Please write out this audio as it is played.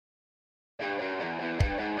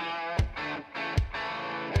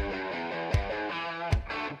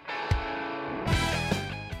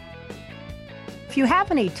If you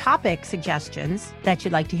have any topic suggestions that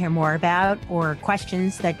you'd like to hear more about or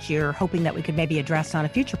questions that you're hoping that we could maybe address on a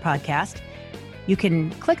future podcast, you can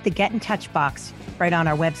click the Get in Touch box right on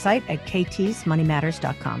our website at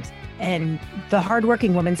ktsmoneymatters.com. And The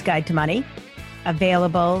Hardworking Woman's Guide to Money,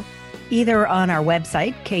 available either on our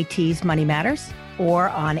website, KT's Money Matters, or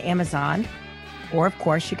on Amazon, or of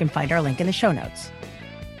course, you can find our link in the show notes.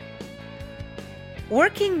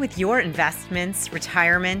 Working with your investments,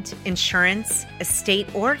 retirement, insurance, estate,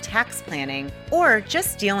 or tax planning, or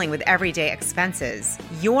just dealing with everyday expenses,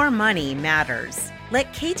 your money matters.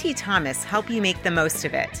 Let KT Thomas help you make the most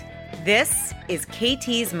of it. This is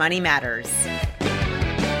KT's Money Matters.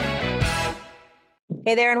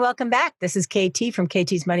 Hey there and welcome back. This is KT from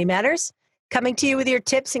KT's Money Matters, coming to you with your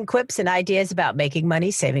tips and quips and ideas about making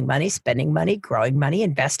money, saving money, spending money, growing money,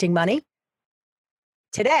 investing money.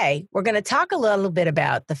 Today, we're going to talk a little bit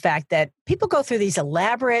about the fact that people go through these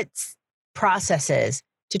elaborate processes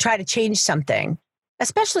to try to change something,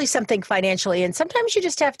 especially something financially. And sometimes you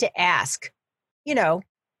just have to ask,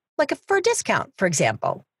 like for a discount, for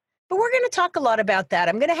example. But we're going to talk a lot about that.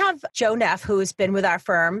 I'm going to have Joe Neff, who has been with our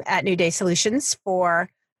firm at New Day Solutions for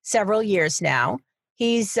several years now.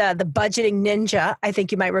 He's the budgeting ninja, I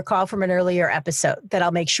think you might recall from an earlier episode that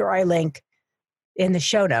I'll make sure I link in the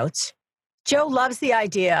show notes. Joe loves the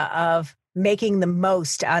idea of making the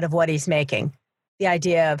most out of what he's making, the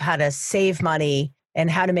idea of how to save money and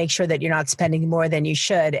how to make sure that you're not spending more than you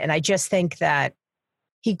should. And I just think that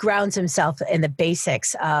he grounds himself in the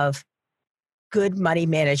basics of good money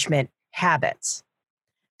management habits.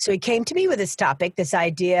 So he came to me with this topic, this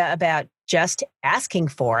idea about just asking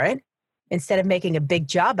for it instead of making a big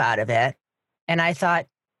job out of it. And I thought,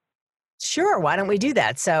 sure, why don't we do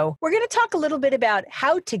that? So we're going to talk a little bit about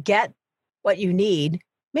how to get what you need,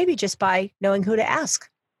 maybe just by knowing who to ask.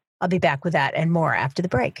 I'll be back with that and more after the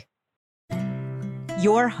break.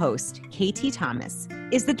 Your host, KT Thomas,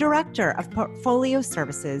 is the Director of Portfolio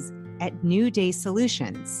Services at New Day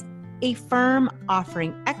Solutions, a firm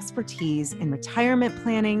offering expertise in retirement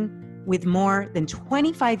planning with more than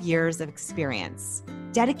 25 years of experience,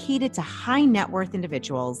 dedicated to high net worth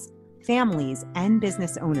individuals, families, and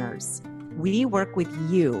business owners. We work with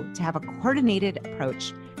you to have a coordinated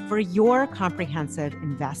approach for your comprehensive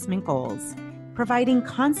investment goals, providing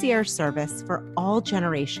concierge service for all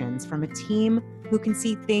generations from a team who can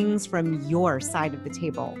see things from your side of the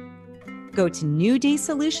table. Go to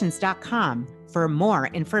newdaysolutions.com for more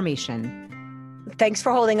information. Thanks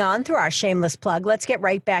for holding on through our shameless plug. Let's get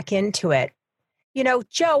right back into it.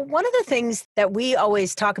 Joe, one of the things that we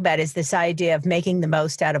always talk about is this idea of making the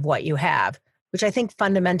most out of what you have, which I think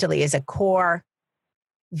fundamentally is a core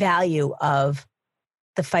value of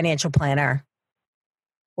the financial planner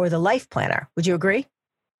or the life planner. Would you agree?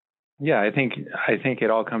 Yeah, I think it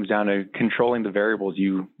all comes down to controlling the variables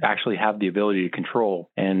you actually have the ability to control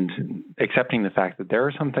and accepting the fact that there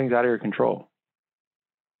are some things out of your control.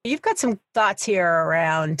 You've got some thoughts here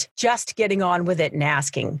around just getting on with it and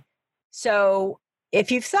asking. So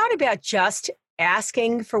if you've thought about just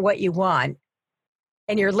asking for what you want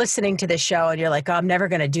and you're listening to this show and you're like, oh, I'm never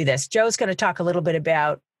going to do this, Joe's going to talk a little bit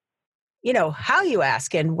about how you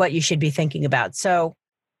ask and what you should be thinking about. So,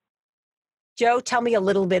 Joe, tell me a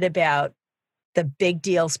little bit about the big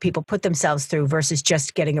deals people put themselves through versus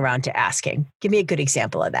just getting around to asking. Give me a good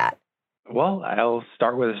example of that. Well, I'll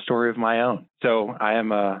start with a story of my own. So I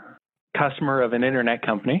am a customer of an internet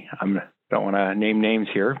company. I don't want to name names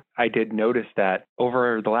here. I did notice that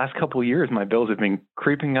over the last couple of years, my bills have been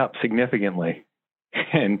creeping up significantly.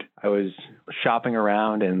 And I was shopping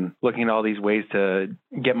around and looking at all these ways to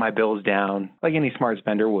get my bills down, like any smart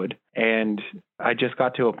spender would. And I just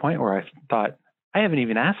got to a point where I thought, I haven't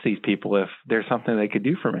even asked these people if there's something they could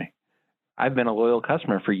do for me. I've been a loyal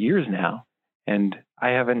customer for years now, and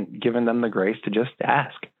I haven't given them the grace to just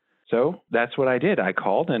ask. So that's what I did. I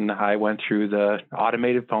called and I went through the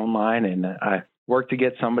automated phone line and I worked to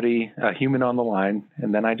get somebody, a human on the line,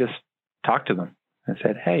 and then I just talked to them. I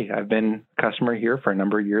said, hey, I've been a customer here for a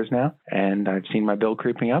number of years now, and I've seen my bill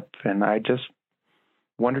creeping up, and I just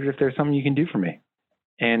wondered if there's something you can do for me.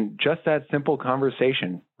 And just that simple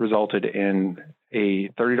conversation resulted in a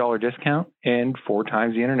 $30 discount and 4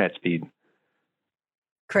 times the internet speed.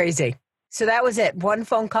 Crazy. So that was it. One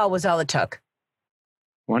phone call was all it took.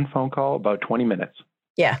 One phone call, about 20 minutes.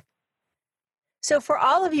 Yeah. So for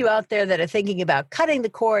all of you out there that are thinking about cutting the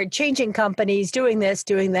cord, changing companies, doing this,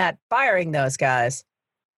 doing that, firing those guys,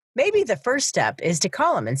 maybe the first step is to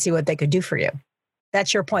call them and see what they could do for you.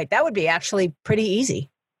 That's your point. That would be actually pretty easy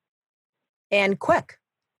and quick.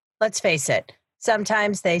 Let's face it.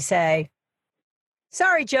 Sometimes they say,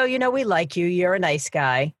 sorry, Joe, we like you. You're a nice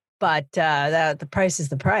guy, but the price is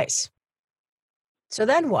the price. So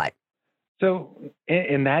then what? So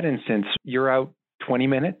in that instance, you're out 20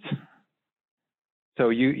 minutes. So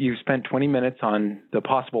you've spent 20 minutes on the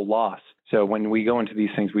possible loss. So when we go into these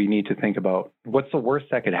things, we need to think about what's the worst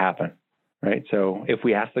that could happen, right? So if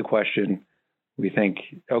we ask the question, we think,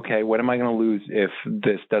 okay, what am I going to lose if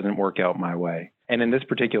this doesn't work out my way? And in this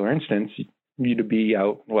particular instance, you'd be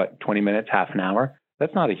out, 20 minutes, half an hour?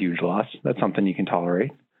 That's not a huge loss. That's something you can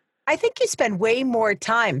tolerate. I think you spend way more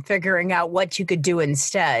time figuring out what you could do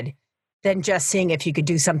instead than just seeing if you could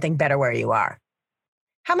do something better where you are.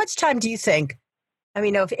 How much time do you think? I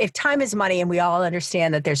mean, if time is money and we all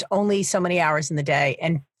understand that there's only so many hours in the day,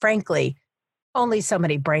 and frankly, only so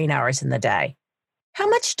many brain hours in the day, how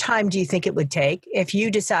much time do you think it would take if you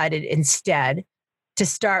decided instead to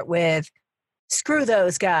start with, screw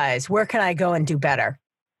those guys, where can I go and do better?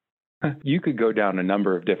 You could go down a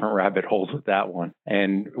number of different rabbit holes with that one.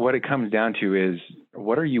 And what it comes down to is,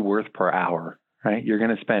 what are you worth per hour, right? You're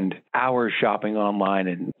going to spend hours shopping online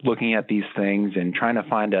and looking at these things and trying to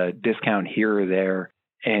find a discount here or there.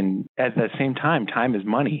 And at the same time, time is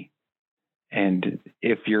money. And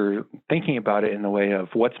if you're thinking about it in the way of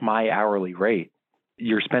what's my hourly rate,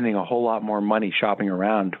 you're spending a whole lot more money shopping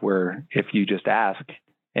around, where if you just ask,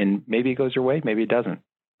 and maybe it goes your way, maybe it doesn't,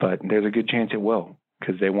 but there's a good chance it will,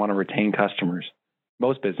 because they want to retain customers.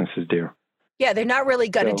 Most businesses do. Yeah, they're not really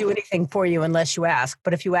going to do anything for you unless you ask.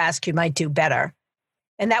 But if you ask, you might do better.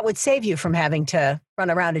 And that would save you from having to run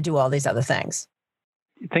around and do all these other things.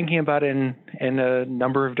 Thinking about it in a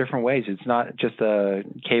number of different ways. It's not just the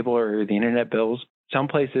cable or the internet bills. Some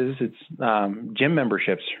places it's gym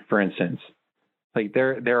memberships, for instance. Like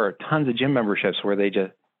there are tons of gym memberships where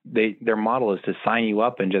their model is to sign you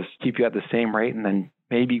up and just keep you at the same rate, and then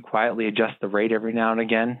maybe quietly adjust the rate every now and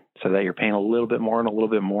again so that you're paying a little bit more and a little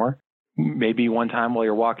bit more. Maybe one time while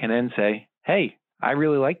you're walking in, say, hey, I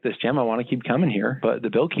really like this gym. I want to keep coming here, but the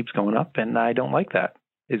bill keeps going up and I don't like that.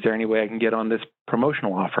 Is there any way I can get on this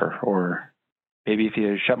promotional offer? Or maybe if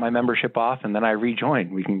you shut my membership off and then I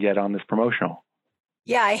rejoin, we can get on this promotional.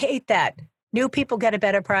 Yeah, I hate that. New people get a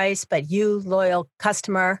better price, but you, loyal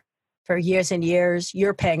customer, for years and years,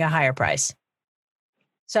 you're paying a higher price.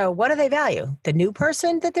 So what do they value? The new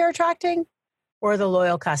person that they're attracting or the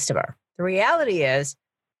loyal customer? The reality is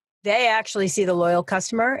they actually see the loyal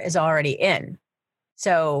customer is already in.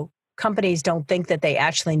 So companies don't think that they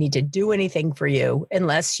actually need to do anything for you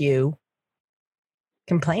unless you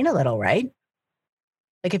complain a little, right?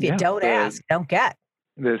 Like if you don't ask, don't get.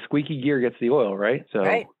 The squeaky gear gets the oil, right? So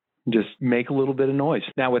right. Just make a little bit of noise.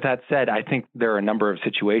 Now, with that said, I think there are a number of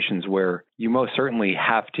situations where you most certainly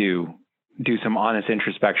have to do some honest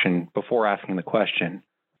introspection before asking the question.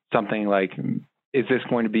 Something like, is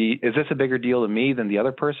this a bigger deal to me than the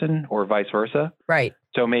other person, or vice versa? Right.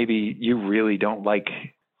 So maybe you really don't like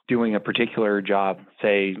doing a particular job.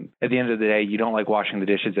 Say, at the end of the day, you don't like washing the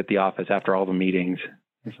dishes at the office after all the meetings.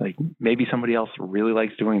 It's like, maybe somebody else really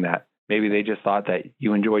likes doing that. Maybe they just thought that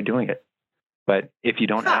you enjoy doing it. But if you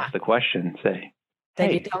don't ask the question, say,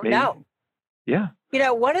 then you don't know. Yeah. You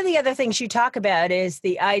know, one of the other things you talk about is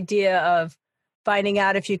the idea of finding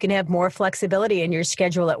out if you can have more flexibility in your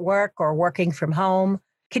schedule at work or working from home.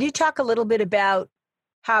 Can you talk a little bit about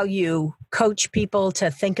how you coach people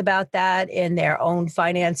to think about that in their own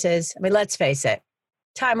finances? I mean, let's face it,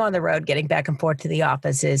 time on the road, getting back and forth to the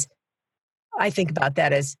office I think about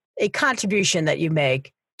that as a contribution that you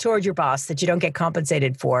make toward your boss that you don't get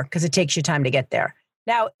compensated for because it takes you time to get there.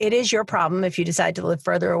 Now, it is your problem if you decide to live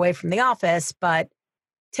further away from the office, but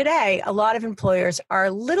today, a lot of employers are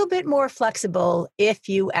a little bit more flexible if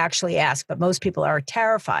you actually ask, but most people are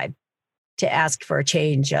terrified to ask for a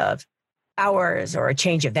change of hours or a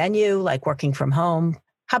change of venue, like working from home.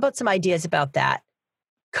 How about some ideas about that?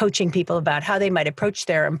 Coaching people about how they might approach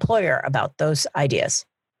their employer about those ideas.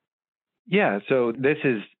 Yeah, so this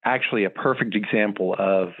is actually a perfect example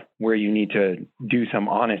of where you need to do some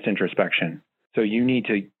honest introspection. So you need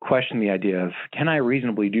to question the idea of, can I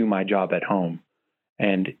reasonably do my job at home?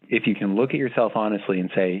 And if you can look at yourself honestly and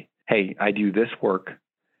say, hey, I do this work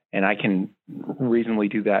and I can reasonably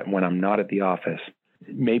do that when I'm not at the office.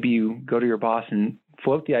 Maybe you go to your boss and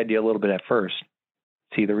float the idea a little bit at first,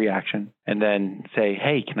 see the reaction, and then say,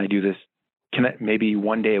 hey, can I do this? Maybe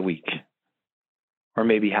one day a week? Or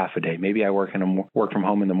maybe half a day. Maybe I work from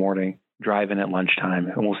home in the morning, drive in at lunchtime,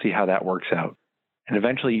 and we'll see how that works out. And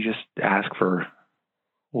eventually you just ask for a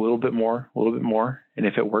little bit more. And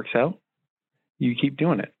if it works out, you keep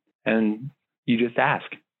doing it. And you just ask.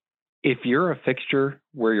 If you're a fixture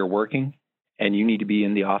where you're working and you need to be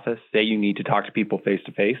in the office, say you need to talk to people face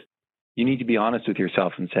to face, you need to be honest with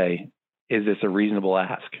yourself and say, is this a reasonable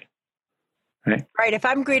ask? right? Right. If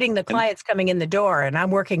I'm greeting the clients coming in the door and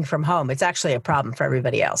I'm working from home, it's actually a problem for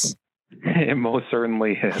everybody else. It most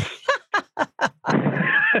certainly is.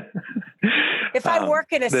 If I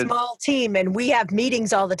work in a small team and we have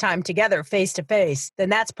meetings all the time together face to face, then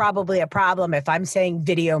that's probably a problem if I'm saying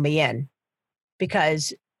video me in,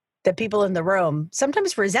 because the people in the room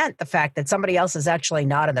sometimes resent the fact that somebody else is actually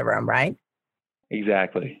not in the room, right?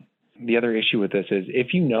 Exactly. The other issue with this is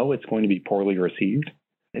if you know it's going to be poorly received,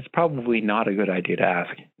 it's probably not a good idea to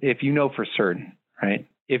ask. If you know for certain, right?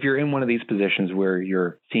 If you're in one of these positions where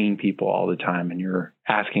you're seeing people all the time and you're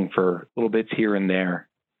asking for little bits here and there,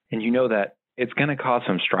 and you know that it's going to cause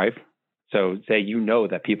some strife. So say you know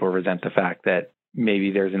that people resent the fact that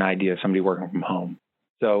maybe there's an idea of somebody working from home.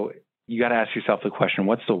 So you got to ask yourself the question,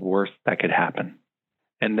 what's the worst that could happen?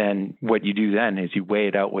 And then what you do then is you weigh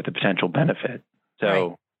it out with the potential benefit.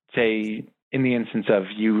 So say in the instance of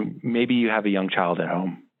maybe you have a young child at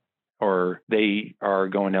home, or they are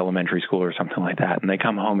going to elementary school or something like that, and they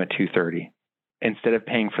come home at 2:30. Instead of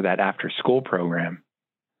paying for that after school program,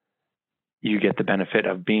 you get the benefit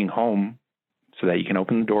of being home so that you can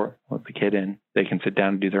open the door, let the kid in, they can sit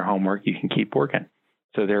down and do their homework, you can keep working.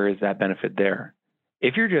 So there is that benefit there.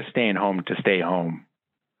 If you're just staying home to stay home,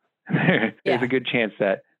 there's a good chance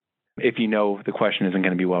that if you know the question isn't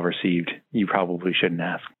going to be well received, you probably shouldn't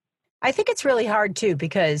ask. I think it's really hard too,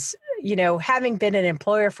 because, having been an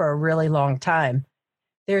employer for a really long time,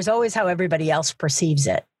 there's always how everybody else perceives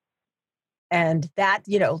it. And that,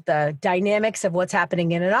 the dynamics of what's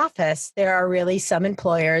happening in an office, there are really some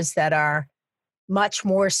employers that are much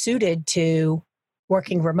more suited to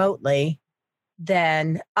working remotely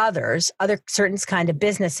than others, other certain kind of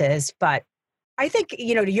businesses. But I think,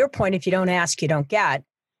 to your point, if you don't ask, you don't get.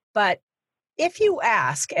 But if you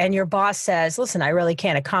ask and your boss says, listen, I really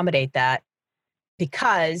can't accommodate that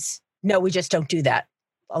because, no, we just don't do that.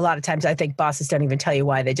 A lot of times I think bosses don't even tell you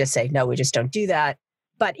why. They just say, no, we just don't do that.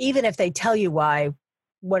 But even if they tell you why,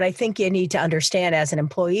 what I think you need to understand as an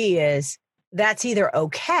employee is that's either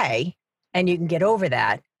okay and you can get over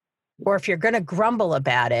that, or if you're going to grumble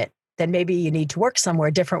about it, then maybe you need to work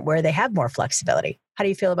somewhere different where they have more flexibility. How do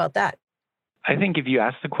you feel about that? I think if you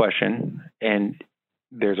ask the question and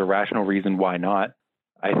there's a rational reason why not,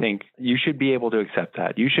 I think you should be able to accept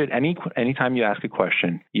that. You should, anytime you ask a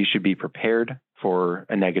question, you should be prepared for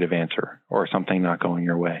a negative answer or something not going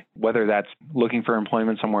your way, whether that's looking for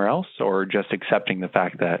employment somewhere else or just accepting the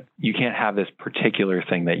fact that you can't have this particular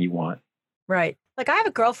thing that you want. Right. Like I have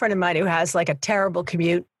a girlfriend of mine who has like a terrible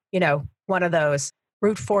commute, one of those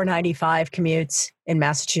Route 495 commutes in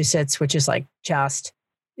Massachusetts, which is like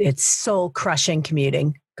it's soul crushing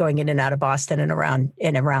commuting going in and out of Boston and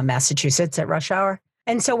around Massachusetts at rush hour.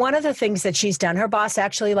 And so one of the things that she's done, her boss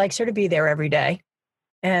actually likes her to be there every day.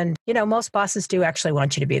 And, most bosses do actually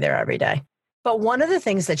want you to be there every day. But one of the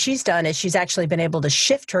things that she's done is she's actually been able to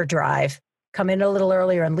shift her drive, come in a little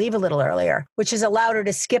earlier and leave a little earlier, which has allowed her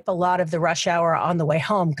to skip a lot of the rush hour on the way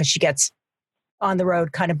home because she gets on the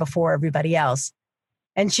road kind of before everybody else.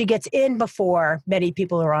 And she gets in before many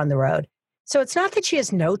people are on the road. So it's not that she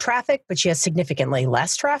has no traffic, but she has significantly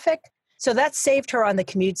less traffic. So that saved her on the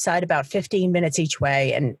commute side about 15 minutes each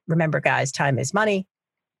way. And remember, guys, time is money.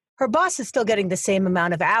 Her boss is still getting the same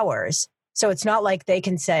amount of hours. So it's not like they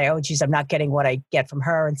can say, oh, geez, I'm not getting what I get from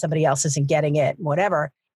her and somebody else isn't getting it,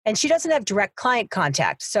 whatever. And she doesn't have direct client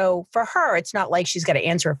contact. So for her, it's not like she's got to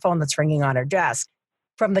answer a phone that's ringing on her desk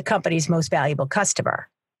from the company's most valuable customer.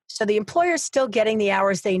 So the employer's still getting the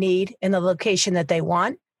hours they need in the location that they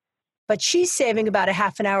want, but she's saving about a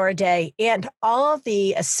half an hour a day and all of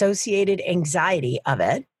the associated anxiety of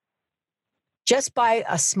it just by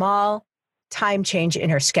a small time change in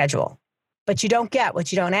her schedule. But you don't get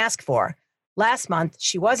what you don't ask for. Last month,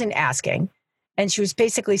 she wasn't asking, and she was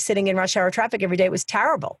basically sitting in rush hour traffic every day. It was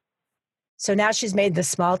terrible. So now she's made this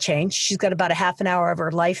small change. She's got about a half an hour of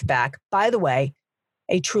her life back. By the way,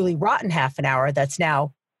 a truly rotten half an hour that's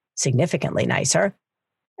now significantly nicer.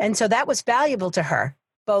 And so that was valuable to her,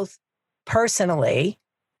 both personally,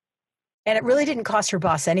 and it really didn't cost her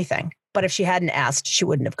boss anything. But if she hadn't asked, she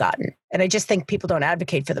wouldn't have gotten. And I just think people don't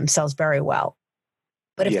advocate for themselves very well.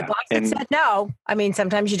 But if the boss had said no,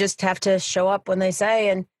 sometimes you just have to show up when they say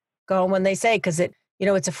and go home when they say, because it's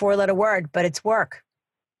a 4-letter word, but it's work.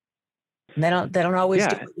 And they don't always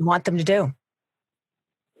do what you want them to do.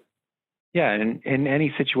 Yeah, and in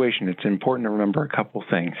any situation, it's important to remember a couple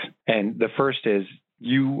things. And the first is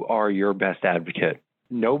you are your best advocate.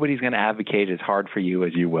 Nobody's going to advocate as hard for you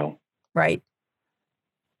as you will. Right.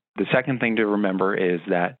 The second thing to remember is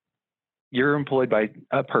that you're employed by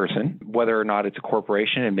a person, whether or not it's a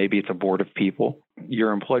corporation and maybe it's a board of people,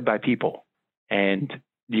 you're employed by people. And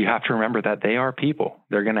you have to remember that they are people.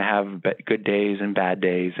 They're going to have good days and bad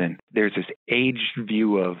days. And there's this aged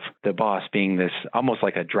view of the boss being this almost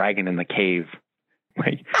like a dragon in the cave.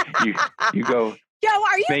 Like you go. Joe,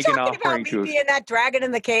 are you make an talking about offering me to being that dragon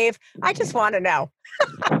in the cave? I just want to know.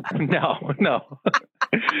 No.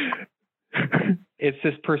 It's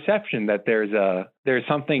this perception that there's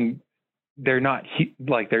something, they're not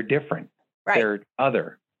like, they're different. Right. They're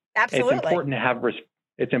other. Absolutely.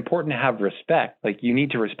 It's important to have respect. Like, you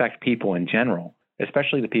need to respect people in general,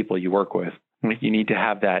 especially the people you work with. You need to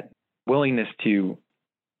have that willingness to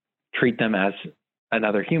treat them as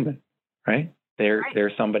another human, right?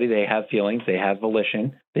 They're somebody, they have feelings, they have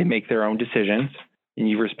volition, they make their own decisions, and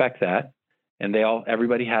you respect that. And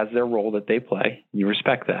everybody has their role that they play. You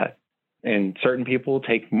respect that. And certain people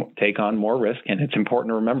take on more risk. And it's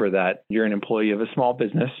important to remember that you're an employee of a small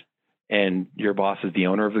business and your boss is the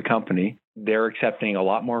owner of the company. They're accepting a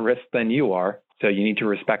lot more risk than you are. So you need to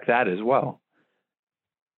respect that as well.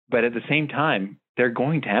 But at the same time, they're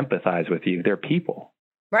going to empathize with you. They're people.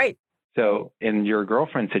 Right. So in your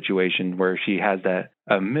girlfriend's situation where she has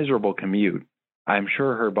a miserable commute, I'm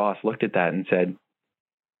sure her boss looked at that and said,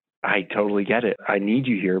 I totally get it. I need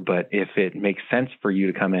you here, but if it makes sense for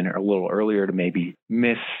you to come in a little earlier to maybe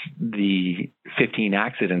miss the 15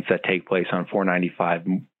 accidents that take place on 495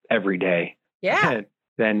 every day. Yeah.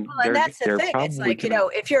 Then and that's the thing. It's like,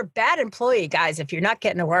 if you're a bad employee, guys, if you're not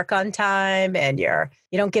getting to work on time and you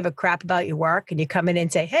don't give a crap about your work and you come in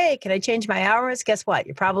and say, hey, can I change my hours? Guess what?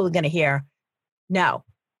 You're probably going to hear no.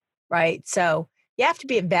 Right. So you have to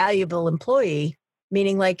be a valuable employee.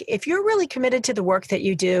 Meaning, like, if you're really committed to the work that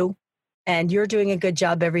you do and you're doing a good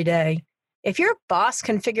job every day, if your boss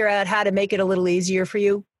can figure out how to make it a little easier for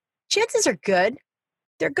you, chances are good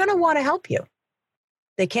they're going to want to help you.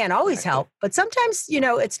 They can't always help, but sometimes,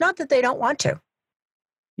 it's not that they don't want to.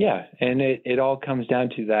 Yeah, and it all comes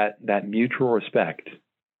down to that mutual respect,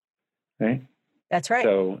 right? That's right.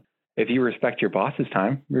 So if you respect your boss's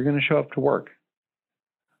time, you're going to show up to work.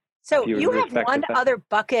 So you have one other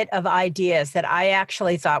bucket of ideas that I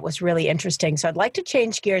actually thought was really interesting. So I'd like to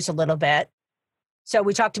change gears a little bit. So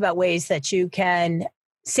we talked about ways that you can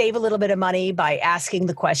save a little bit of money by asking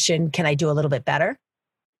the question, can I do a little bit better?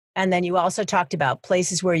 And then you also talked about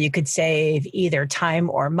places where you could save either time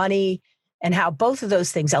or money and how both of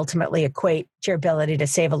those things ultimately equate to your ability to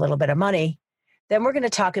save a little bit of money. Then we're going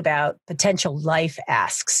to talk about potential life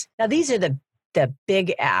asks. Now, these are the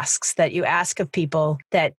big asks that you ask of people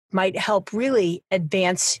that might help really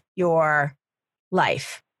advance your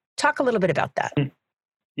life. Talk a little bit about that.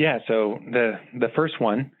 Yeah. So the first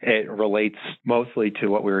one, it relates mostly to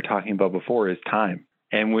what we were talking about before, is time.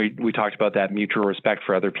 And we talked about that mutual respect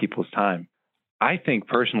for other people's time. I think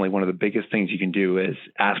personally, one of the biggest things you can do is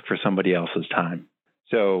ask for somebody else's time.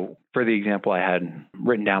 So for the example I had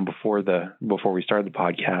written down before we started the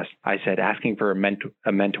podcast, I said asking for a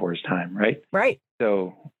mentor's time, right? Right.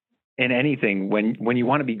 So in anything, when you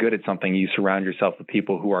want to be good at something, you surround yourself with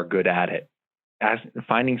people who are good at it.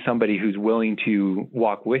 Finding somebody who's willing to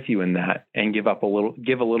walk with you in that and give a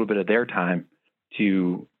little bit of their time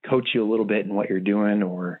to coach you a little bit in what you're doing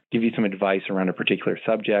or give you some advice around a particular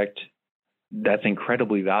subject, that's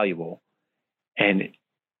incredibly valuable. And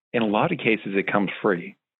in a lot of cases, it comes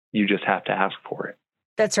free. You just have to ask for it.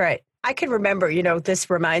 That's right. I can remember, this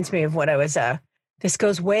reminds me of when I was, this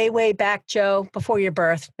goes way, way back, Joe, before your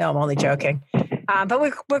birth. No, I'm only joking. But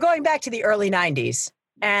we're going back to the early 90s.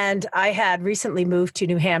 And I had recently moved to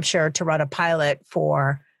New Hampshire to run a pilot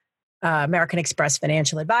for American Express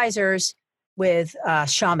Financial Advisors with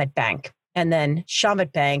Shawmut Bank. And then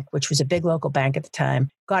Shawmut Bank, which was a big local bank at the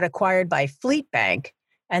time, got acquired by Fleet Bank.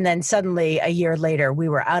 And then suddenly a year later, we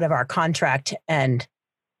were out of our contract and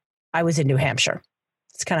I was in New Hampshire.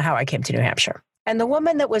 It's kind of how I came to New Hampshire. And the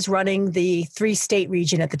woman that was running the 3-state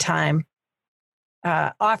region at the time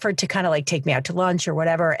offered to kind of like take me out to lunch or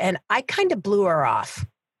whatever. And I kind of blew her off.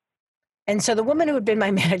 And so the woman who had been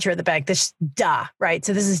my manager at the bank, right?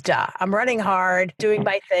 So this is I'm running hard, doing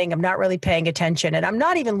my thing. I'm not really paying attention. And I'm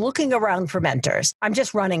not even looking around for mentors. I'm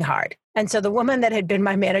just running hard. And so the woman that had been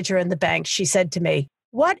my manager in the bank, she said to me,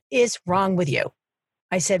 "What is wrong with you?"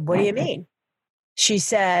 I said, "What do you mean?" She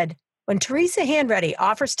said, "When Teresa Handready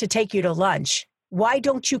offers to take you to lunch, why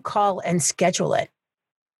don't you call and schedule it?"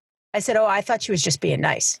 I said, "Oh, I thought she was just being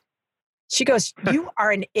nice." She goes, "You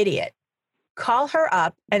are an idiot. Call her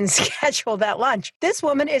up and schedule that lunch. This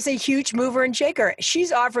woman is a huge mover and shaker.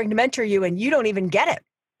 She's offering to mentor you and you don't even get it."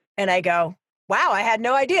 And I go, wow, I had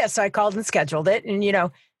no idea. So I called and scheduled it.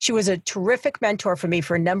 And, she was a terrific mentor for me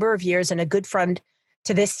for a number of years and a good friend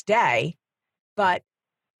to this day. But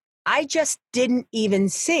I just didn't even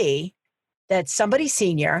see that somebody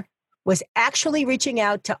senior was actually reaching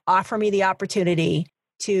out to offer me the opportunity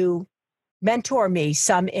to mentor me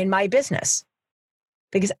some in my business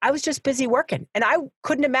because I was just busy working. And I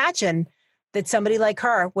couldn't imagine that somebody like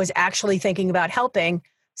her was actually thinking about helping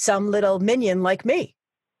some little minion like me.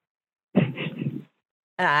 And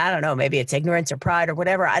I don't know, maybe it's ignorance or pride or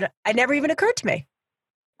whatever. I never even occurred to me.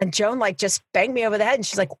 And Joan like just banged me over the head and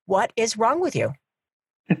she's like, what is wrong with you?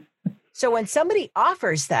 So when somebody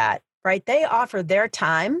offers that, right, they offer their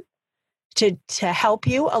time to help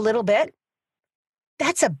you a little bit.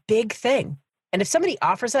 That's a big thing. And if somebody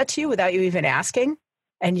offers that to you without you even asking,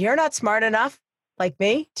 and you're not smart enough like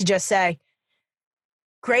me to just say,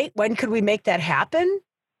 great, when could we make that happen?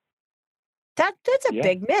 That's a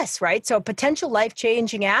big miss, right? So a potential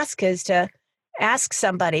life-changing ask is to ask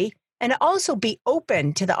somebody and also be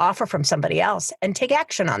open to the offer from somebody else and take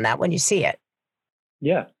action on that when you see it.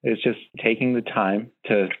 Yeah, it's just taking the time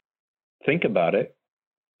to think about it,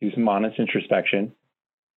 do some honest introspection,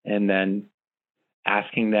 and then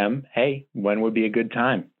asking them, hey, when would be a good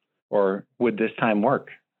time? Or would this time work?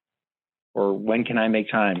 Or when can I make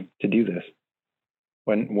time to do this?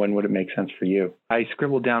 When would it make sense for you? I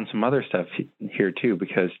scribbled down some other stuff here too,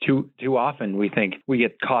 because too often we think we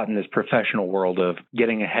get caught in this professional world of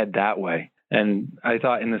getting ahead that way. And I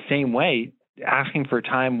thought in the same way, asking for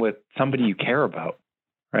time with somebody you care about,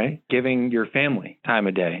 right? Giving your family time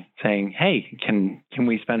a day, saying, hey, can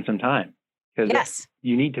we spend some time? Because yes,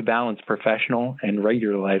 you need to balance professional and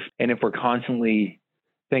regular life. And if we're constantly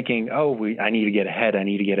thinking, I need to get ahead,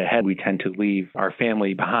 we tend to leave our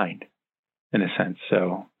family behind in a sense.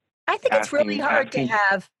 So I think it's really hard to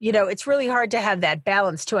have, it's really hard to have that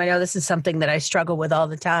balance too. I know this is something that I struggle with all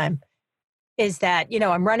the time is that,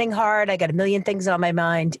 I'm running hard. I got a million things on my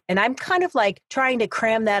mind and I'm kind of like trying to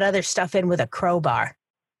cram that other stuff in with a crowbar,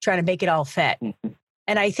 trying to make it all fit. Mm-hmm.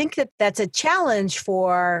 And I think that that's a challenge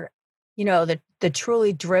for, the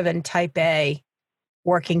truly driven type A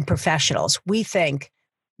working professionals. We think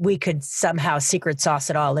we could somehow secret sauce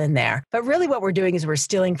it all in there. But really what we're doing is we're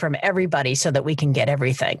stealing from everybody so that we can get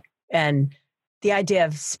everything. And the idea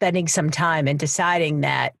of spending some time and deciding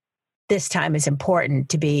that this time is important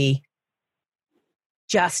to be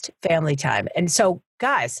just family time. And so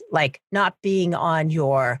guys, like not being on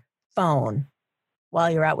your phone while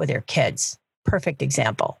you're out with your kids, perfect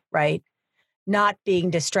example, right? Not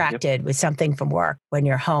being distracted with something from work when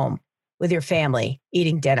you're home with your family,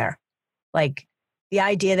 eating dinner. Like the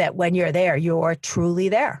idea that when you're there, you're truly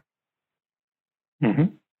there.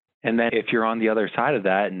 Mm-hmm. And then if you're on the other side of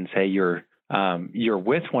that and say you're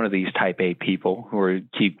with one of these type A people who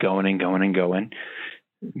keep going and going and going,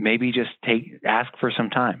 maybe just ask for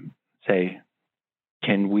some time. Say,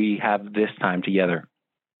 can we have this time together?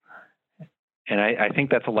 And I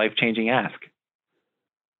think that's a life-changing ask.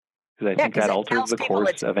 Because I think that alters the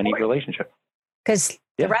course of any relationship. Because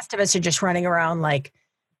the rest of us are just running around like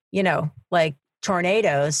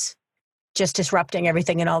tornadoes, just disrupting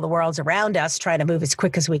everything in all the worlds around us, trying to move as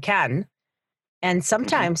quick as we can. And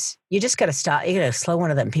sometimes you just got to stop. You got to slow one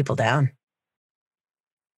of them people down.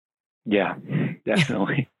 Yeah,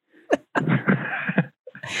 definitely.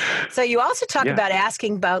 So you also talk about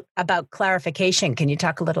asking about clarification. Can you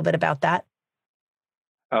talk a little bit about that?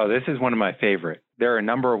 Oh, this is one of my favorite. There are a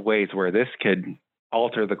number of ways where this could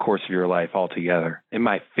alter the course of your life altogether. And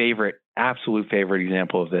my absolute favorite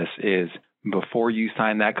example of this is before you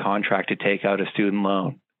sign that contract to take out a student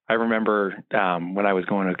loan. I remember when I was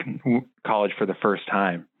going to college for the first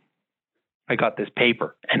time, I got this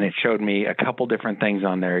paper and it showed me a couple different things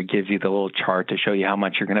on there. It gives you the little chart to show you how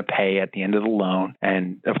much you're going to pay at the end of the loan.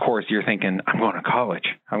 And of course you're thinking, I'm going to college.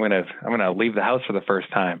 I'm going to leave the house for the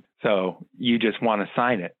first time. So you just want to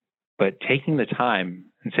sign it. But taking the time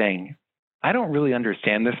and saying, I don't really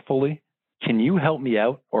understand this fully. Can you help me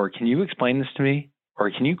out? Or can you explain this to me? Or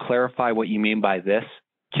can you clarify what you mean by this?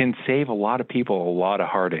 Can save a lot of people a lot of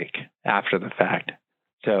heartache after the fact.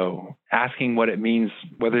 So asking what it means,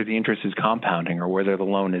 whether the interest is compounding or whether the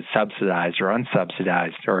loan is subsidized or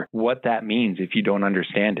unsubsidized, or what that means if you don't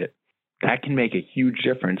understand it, that can make a huge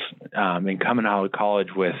difference in coming out of college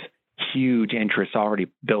with huge interest already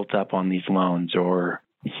built up on these loans or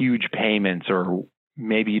huge payments, or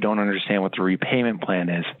maybe you don't understand what the repayment plan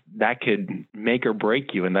is. That could make or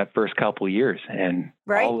break you in that first couple of years. And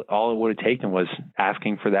all it would have taken was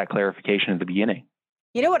asking for that clarification at the beginning.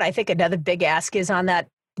 You know what I think another big ask is on that?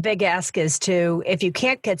 The big ask is if you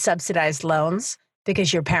can't get subsidized loans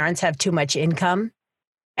because your parents have too much income,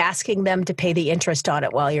 asking them to pay the interest on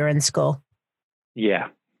it while you're in school. Yeah,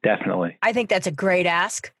 definitely. I think that's a great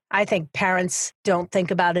ask. I think parents don't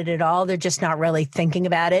think about it at all. They're just not really thinking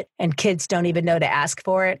about it. And kids don't even know to ask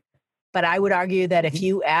for it. But I would argue that if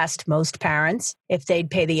you asked most parents if they'd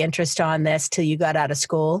pay the interest on this till you got out of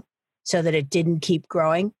school so that it didn't keep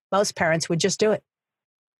growing, most parents would just do it.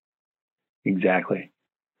 Exactly.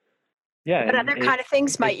 Yeah. What other kind of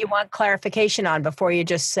things might you want clarification on before you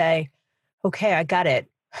just say, okay, I got it?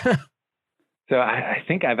 So I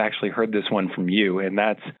think I've actually heard this one from you, and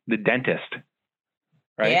that's the dentist,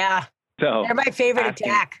 right? Yeah. So they're my favorite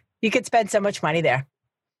attack. You could spend so much money there.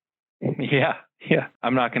 Yeah.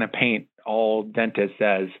 I'm not going to paint all dentists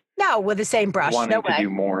as with the same brush. Wanting to do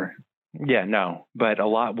more. Yeah, no. But a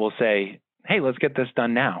lot will say, hey, let's get this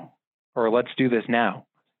done now, or let's do this now.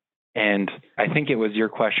 And I think it was your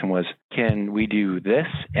question was, can we do this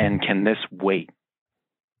and can this wait?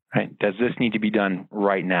 Right? Does this need to be done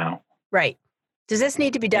right now? Right. Does this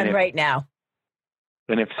need to be done right now?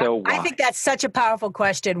 And if so, why? I think that's such a powerful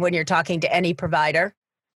question when you're talking to any provider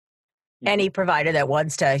that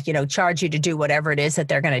wants to, charge you to do whatever it is that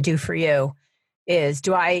they're going to do for you is,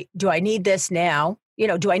 do I need this now?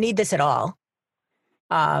 Do I need this at all?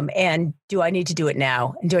 And do I need to do it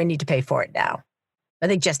now? And do I need to pay for it now? I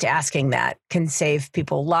think just asking that can save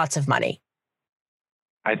people lots of money.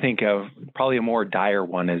 I think probably a more dire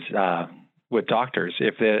one is with doctors.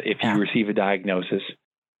 If you receive a diagnosis,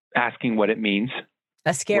 asking what it means.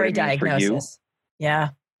 A scary diagnosis. Yeah.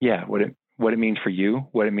 Yeah. What it means for you,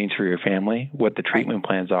 what it means for your family, what the treatment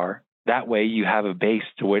plans are. That way you have a base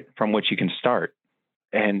from which you can start.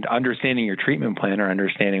 And understanding your treatment plan or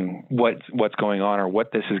understanding what's going on or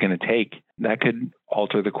what this is going to take, that could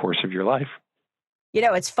alter the course of your life.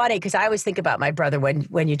 It's funny because I always think about my brother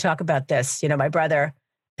when you talk about this. My brother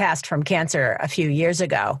passed from cancer a few years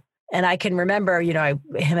ago. And I can remember, him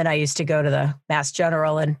and I used to go to the Mass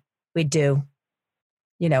General and we'd do,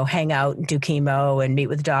 hang out and do chemo and meet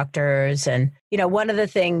with doctors. And, one of the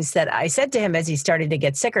things that I said to him as he started to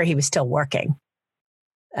get sicker, he was still working.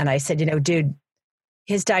 And I said, dude,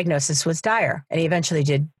 his diagnosis was dire. And he eventually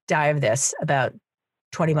did die of this about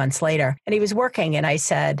 20 months later. And he was working. And I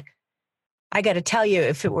said, I got to tell you,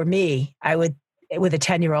 if it were me, I would, with a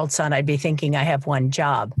 10-year-old son, I'd be thinking I have one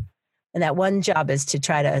job. And that one job is to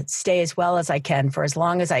try to stay as well as I can for as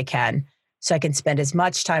long as I can, so I can spend as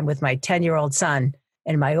much time with my 10-year-old son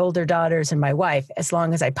and my older daughters and my wife as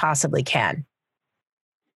long as I possibly can.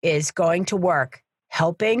 Is going to work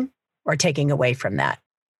helping or taking away from that?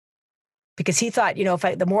 Because he thought,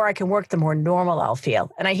 the more I can work, the more normal I'll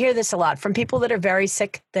feel. And I hear this a lot from people that are very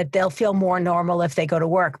sick, that they'll feel more normal if they go to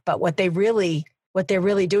work. But what they're really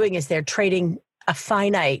doing is they're trading a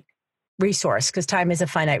finite resource, because time is a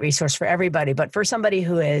finite resource for everybody. But for somebody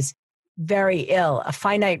who is very ill, a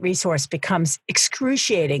finite resource becomes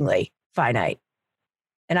excruciatingly finite.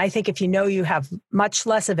 And I think if you have much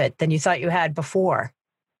less of it than you thought you had before,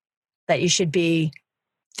 that you should be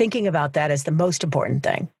thinking about that as the most important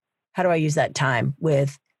thing. How do I use that time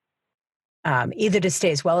with either to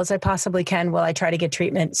stay as well as I possibly can while I try to get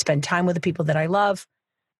treatment, spend time with the people that I love.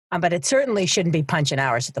 But it certainly shouldn't be punching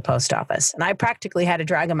hours at the post office. And I practically had to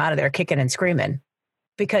drag him out of there kicking and screaming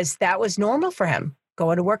because that was normal for him.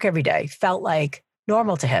 Going to work every day felt like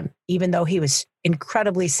normal to him, even though he was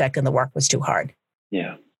incredibly sick and the work was too hard.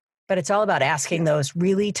 Yeah. But it's all about asking those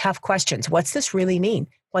really tough questions. What's this really mean?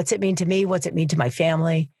 What's it mean to me? What's it mean to my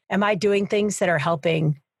family? Am I doing things that are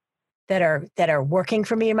helping, that are working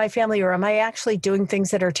for me and my family, or am I actually doing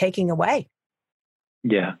things that are taking away?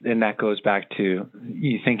 Yeah. And that goes back to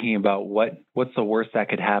you thinking about what's the worst that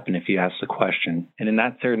could happen if you ask the question. And in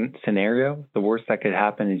that certain scenario, the worst that could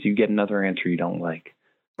happen is you get another answer you don't like.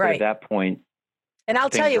 Right. But at that point, and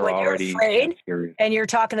I'll tell you, when you're afraid and you're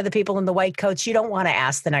talking to the people in the white coats, you don't want to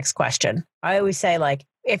ask the next question. I always say,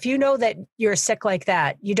 if you know that you're sick like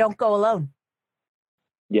that, you don't go alone.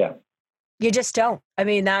 Yeah. You just don't. I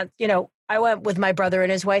mean, I went with my brother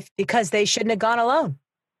and his wife because they shouldn't have gone alone.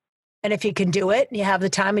 And if you can do it and you have the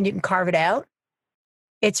time and you can carve it out,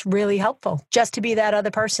 it's really helpful just to be that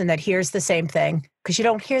other person that hears the same thing, because you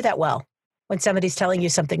don't hear that well when somebody's telling you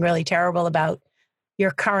something really terrible about your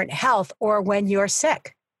current health or when you're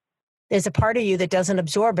sick. There's a part of you that doesn't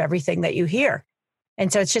absorb everything that you hear.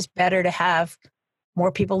 And so it's just better to have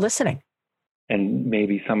more people listening. And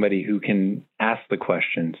maybe somebody who can ask the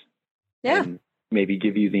questions. Yeah. And maybe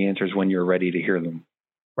give you the answers when you're ready to hear them.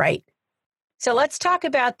 Right. So let's talk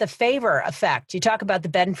about the favor effect. You talk about the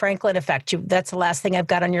Ben Franklin effect. That's the last thing I've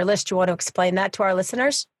got on your list. You want to explain that to our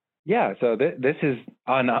listeners? Yeah. So this is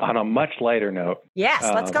on a much lighter note. Yes.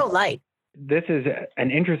 Let's go light. This is an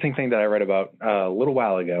interesting thing that I read about a little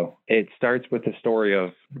while ago. It starts with the story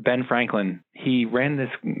of Ben Franklin. He ran this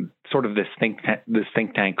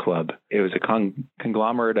think tank club. It was a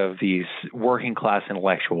conglomerate of these working class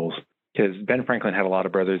intellectuals. because Ben Franklin had a lot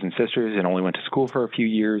of brothers and sisters and only went to school for a few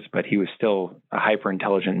years, but he was still a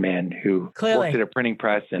hyper-intelligent man who worked at a printing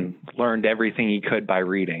press and learned everything he could by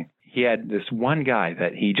reading. He had this one guy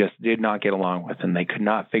that he just did not get along with, and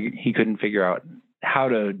he couldn't figure out how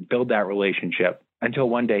to build that relationship until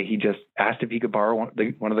one day he just asked if he could borrow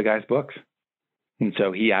one of the guy's books. And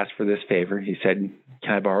so he asked for this favor. He said,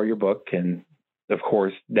 "Can I borrow your book?" And of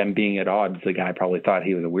course, them being at odds, the guy probably thought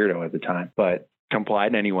he was a weirdo at the time, but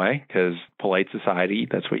complied anyway, because polite society,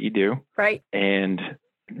 that's what you do. Right. And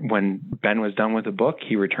when Ben was done with the book,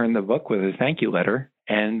 he returned the book with a thank you letter,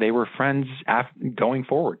 and they were friends going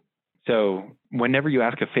forward. So whenever you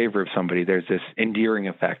ask a favor of somebody, there's this endearing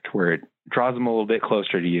effect where it draws them a little bit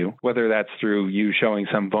closer to you, whether that's through you showing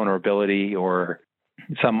some vulnerability or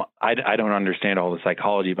I don't understand all the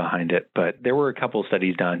psychology behind it, but there were a couple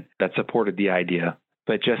studies done that supported the idea.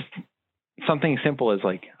 But just something simple as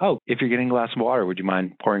like, "Oh, if you're getting a glass of water, would you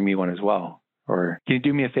mind pouring me one as well? Or can you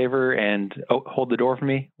do me a favor and hold the door for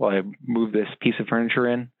me while I move this piece of furniture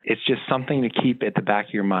in?" It's just something to keep at the back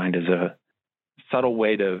of your mind as a subtle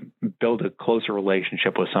way to build a closer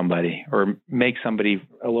relationship with somebody or make somebody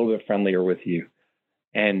a little bit friendlier with you.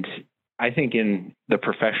 And I think in the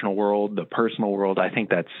professional world, the personal world, I think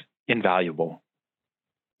that's invaluable.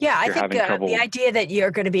 Yeah, I think the idea that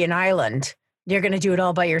you're going to be an island, you're going to do it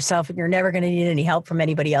all by yourself and you're never going to need any help from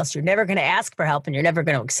anybody else. You're never going to ask for help and you're never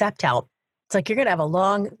going to accept help. It's like you're going to have a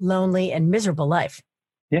long, lonely, and miserable life.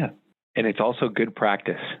 Yeah. And it's also good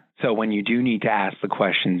practice. So when you do need to ask the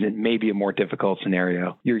questions, it may be a more difficult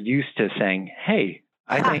scenario. You're used to saying, "Hey,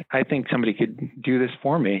 I think somebody could do this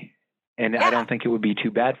for me. And I don't think it would be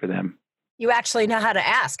too bad for them." You actually know how to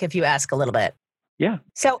ask if you ask a little bit. Yeah.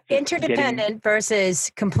 So interdependent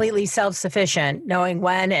versus completely self-sufficient, knowing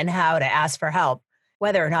when and how to ask for help,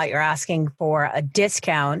 whether or not you're asking for a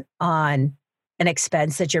discount on an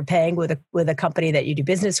expense that you're paying with a company that you do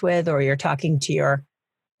business with, or you're talking to your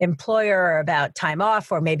employer about time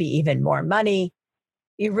off or maybe even more money.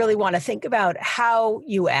 You really want to think about how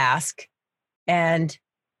you ask and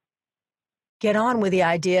get on with the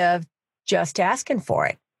idea of just asking for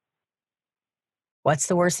it. What's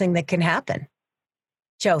the worst thing that can happen?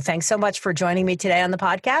 Joe, thanks so much for joining me today on the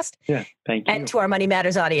podcast. Yeah, thank you. And to our Money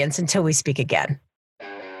Matters audience, until we speak again.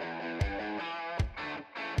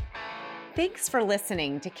 Thanks for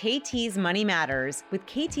listening to KT's Money Matters with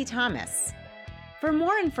KT Thomas. For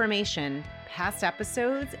more information, past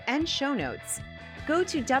episodes, and show notes, go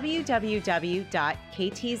to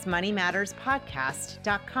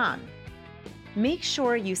www.ktsmoneymatterspodcast.com. Make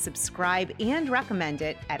sure you subscribe and recommend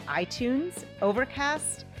it at iTunes,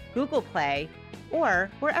 Overcast, Google Play,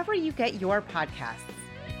 or wherever you get your podcasts.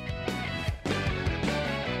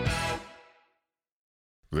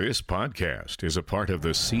 This podcast is a part of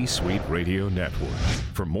the C-Suite Radio Network.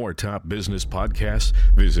 For more top business podcasts,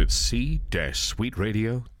 visit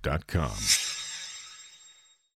c-suiteradio.com.